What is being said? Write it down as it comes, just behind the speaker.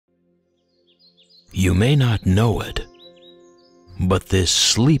You may not know it, but this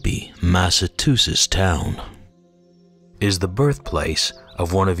sleepy Massachusetts town is the birthplace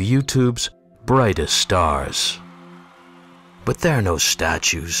of one of YouTube's brightest stars. But there are no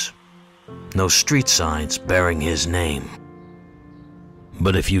statues, no street signs bearing his name.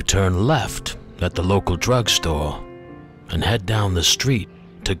 But if you turn left at the local drugstore and head down the street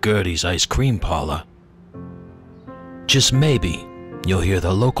to Gertie's ice cream parlor, just maybe you'll hear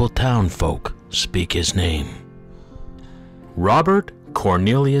the local town folk speak his name. Robert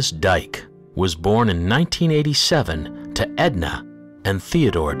Cornelius Dyke was born in 1987 to Edna and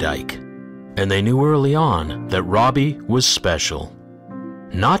Theodore Dyke, and they knew early on that Robbie was special.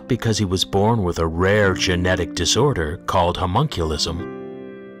 Not because he was born with a rare genetic disorder called homunculism,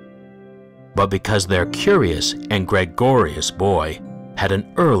 but because their curious and gregarious boy had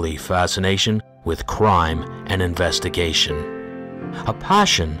an early fascination with crime and investigation, a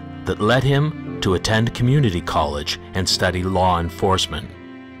passion that led him to attend community college and study law enforcement,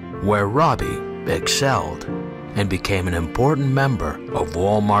 where Robbie excelled and became an important member of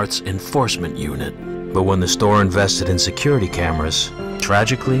Walmart's enforcement unit. But when the store invested in security cameras,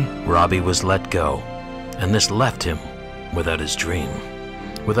 tragically, Robbie was let go, and this left him without his dream,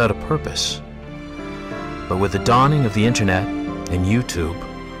 without a purpose. But with the dawning of the internet and YouTube,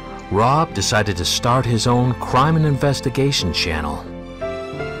 Rob decided to start his own crime and investigation channel,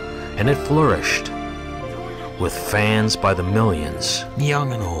 and it flourished, with fans by the millions,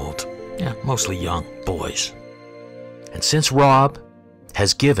 young and old, mostly young boys. And since Rob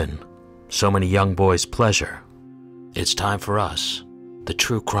has given so many young boys pleasure, it's time for us, the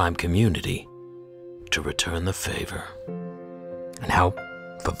true crime community, to return the favor and help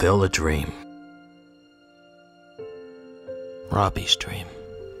fulfill a dream. Robbie's dream.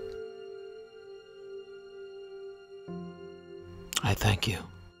 I thank you,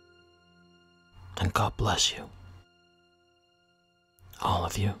 and God bless you, all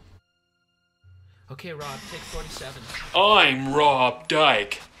of you. Okay, Rob, take 47. I'm Rob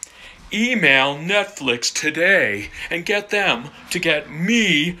Dyke. Email Netflix today and get them to get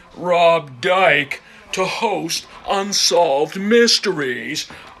me, Rob Dyke, to host Unsolved Mysteries.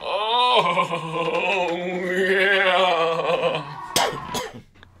 Oh, yeah.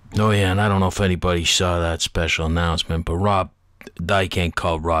 Oh yeah, and I don't know if anybody saw that special announcement, but Rob Dyke ain't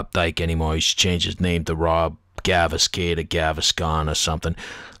called Rob Dyke anymore. He's changed his name to Rob Gaviscade or Gaviscon or something.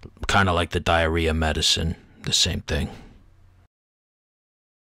 Kind of like the diarrhea medicine, the same thing.